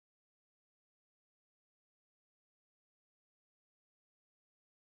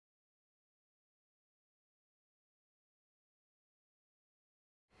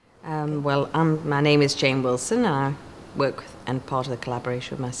My name is Jane Wilson. I work and part of the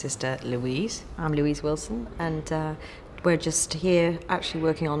collaboration with my sister Louise. I'm Louise Wilson, and we're just here actually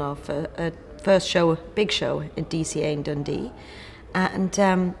working on our first show, big show in DCA in Dundee,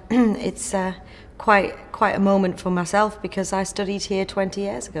 and it's quite a moment for myself because I studied here 20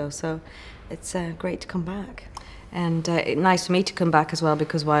 years ago. So it's great to come back. And nice for me to come back as well,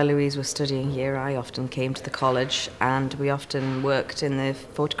 because while Louise was studying here, I often came to the college and we often worked in the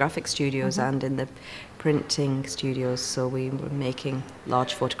photographic studios and in the printing studios. So we were making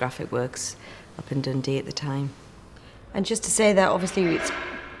large photographic works up in Dundee at the time. And just to say that obviously it's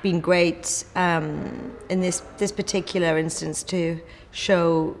been great in this particular instance to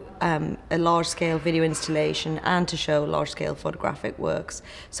show a large-scale video installation and to show large-scale photographic works.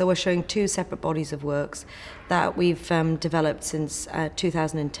 So we're showing two separate bodies of works that we've developed since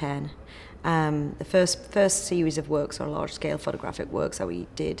 2010. The first series of works are large-scale photographic works that we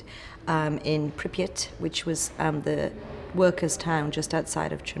did in Pripyat, which was the workers' town just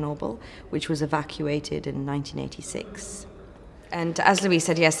outside of Chernobyl, which was evacuated in 1986. And as Louise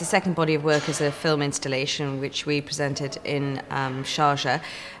said, yes, the second body of work is a film installation which we presented in Sharjah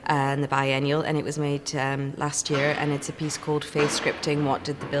in the biennial, and it was made last year, and it's a piece called Face Scripting, What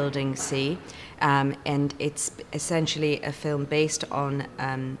Did the Building See? And it's essentially a film based on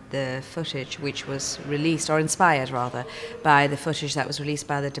the footage which was released, or inspired rather, by the footage that was released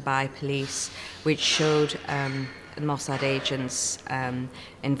by the Dubai police, which showed Mossad agents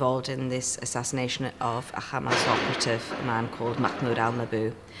involved in this assassination of a Hamas operative, a man called Mahmoud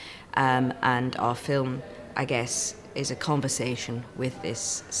al-Mabou. And our film, I guess, is a conversation with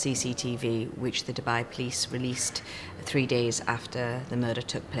this CCTV, which the Dubai police released 3 days after the murder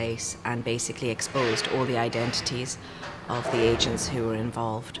took place, and basically exposed all the identities of the agents who were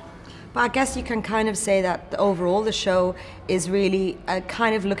involved. But I guess you can kind of say that overall the show is really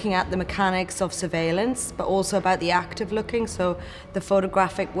kind of looking at the mechanics of surveillance, but also about the act of looking. So the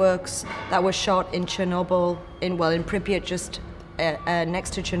photographic works that were shot in Chernobyl, in Pripyat, just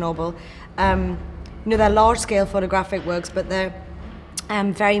next to Chernobyl. They're large-scale photographic works, but they're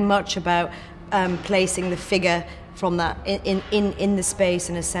very much about placing the figure from that in the space,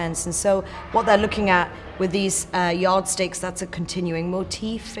 in a sense. And so what they're looking at with these yardsticks, that's a continuing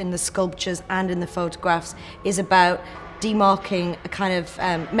motif in the sculptures and in the photographs, is about demarking a kind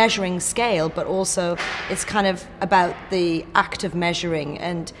of measuring scale, but also it's kind of about the act of measuring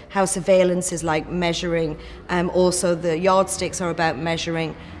and how surveillance is like measuring. Also the yardsticks are about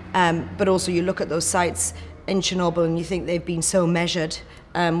measuring, but also you look at those sites in Chernobyl and you think they've been so measured,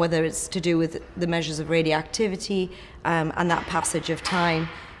 whether it's to do with the measures of radioactivity and that passage of time.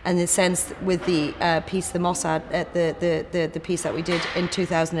 And in the sense with the piece, the Mossad, the piece that we did in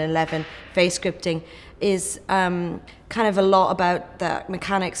 2011, Face Scripting, is kind of a lot about the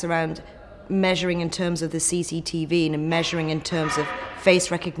mechanics around measuring in terms of the CCTV and measuring in terms of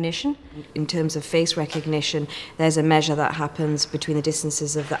face recognition. In terms of face recognition, there's a measure that happens between the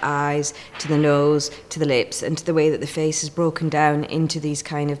distances of the eyes to the nose to the lips and to the way that the face is broken down into these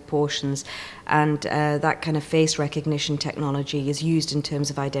kind of portions. And that kind of face recognition technology is used in terms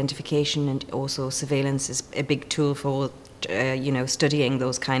of identification, and also surveillance is a big tool for studying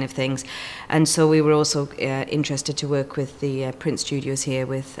those kind of things. And so we were also interested to work with the print studios here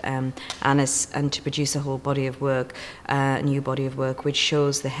with Anis, and to produce a whole body of work, a new body of work, which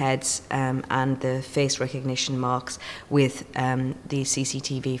shows the heads and the face recognition marks with the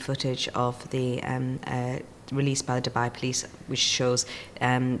CCTV footage of the released by the Dubai police, which shows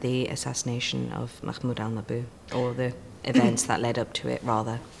the assassination of Mahmoud al-Mabou, or the events that led up to it,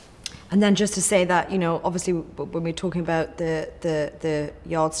 rather. And then just to say that, obviously when we're talking about the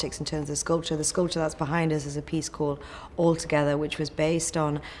yardsticks in terms of the sculpture that's behind us is a piece called All Together, which was based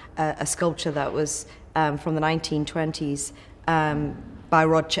on a sculpture that was from the 1920s by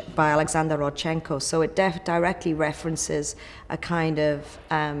Alexander Rodchenko. So it directly references a kind of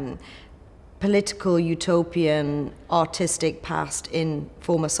political utopian artistic past in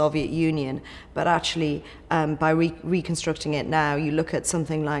former Soviet Union, but actually by reconstructing it now, you look at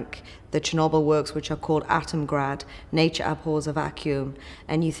something like the Chernobyl works, which are called Atomgrad, Nature Abhors a Vacuum,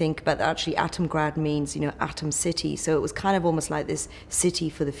 and you think, but actually Atomgrad means, atom city, so it was kind of almost like this city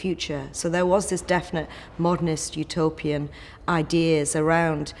for the future. So there was this definite modernist utopian ideas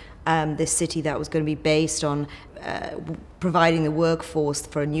around this city that was going to be based on providing the workforce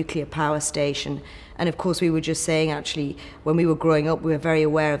for a nuclear power station. And of course we were just saying, actually, when we were growing up, we were very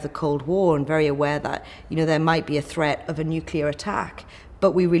aware of the Cold War and very aware that, there might be a threat of a nuclear attack.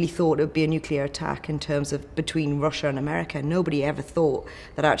 But we really thought it would be a nuclear attack in terms of between Russia and America. Nobody ever thought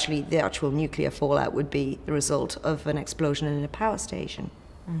that actually the actual nuclear fallout would be the result of an explosion in a power station.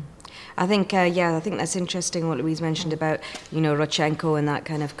 I think, I think that's interesting what Louise mentioned about, Rodchenko and that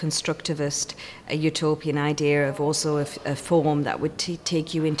kind of constructivist utopian idea of also a form that would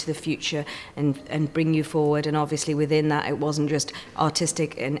take you into the future and bring you forward. And obviously within that, it wasn't just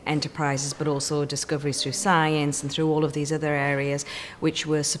artistic enterprises, but also discoveries through science and through all of these other areas, which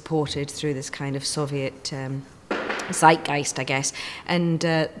were supported through this kind of Soviet zeitgeist, I guess. And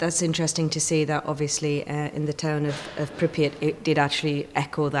that's interesting to see that obviously in the town of Pripyat it did actually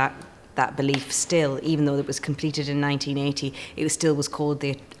echo that belief still, even though it was completed in 1980, it still was called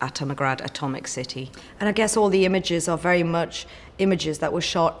the Atomgrad Atomic City. And I guess all the images are very much images that were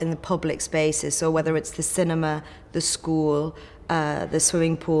shot in the public spaces, so whether it's the cinema, the school, the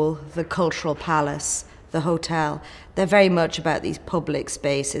swimming pool, the cultural palace, the hotel, they're very much about these public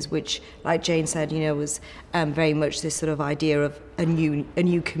spaces, which, like Jane said, was very much this sort of idea of a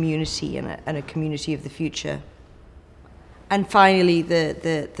new community and a community of the future. And finally,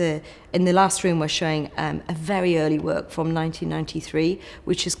 in the last room, we're showing a very early work from 1993,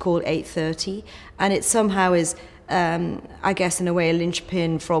 which is called 8:30, and it somehow is, I guess, in a way, a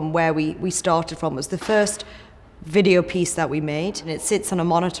linchpin from where we started from. It was the first video piece that we made, and it sits on a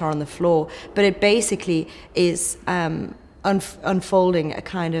monitor on the floor, but it basically is unfolding a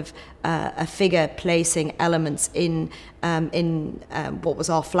kind of a figure placing elements in what was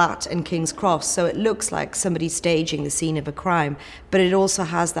our flat in King's Cross. So it looks like somebody staging the scene of a crime, but it also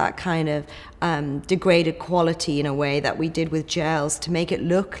has that kind of degraded quality in a way that we did with gels to make it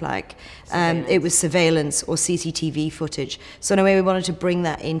look like it was surveillance or CCTV footage. So in a way we wanted to bring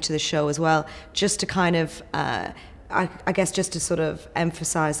that into the show as well, just to kind of I guess just to sort of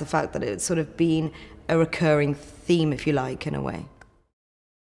emphasize the fact that it's sort of been a recurring theme, if you like, in a way.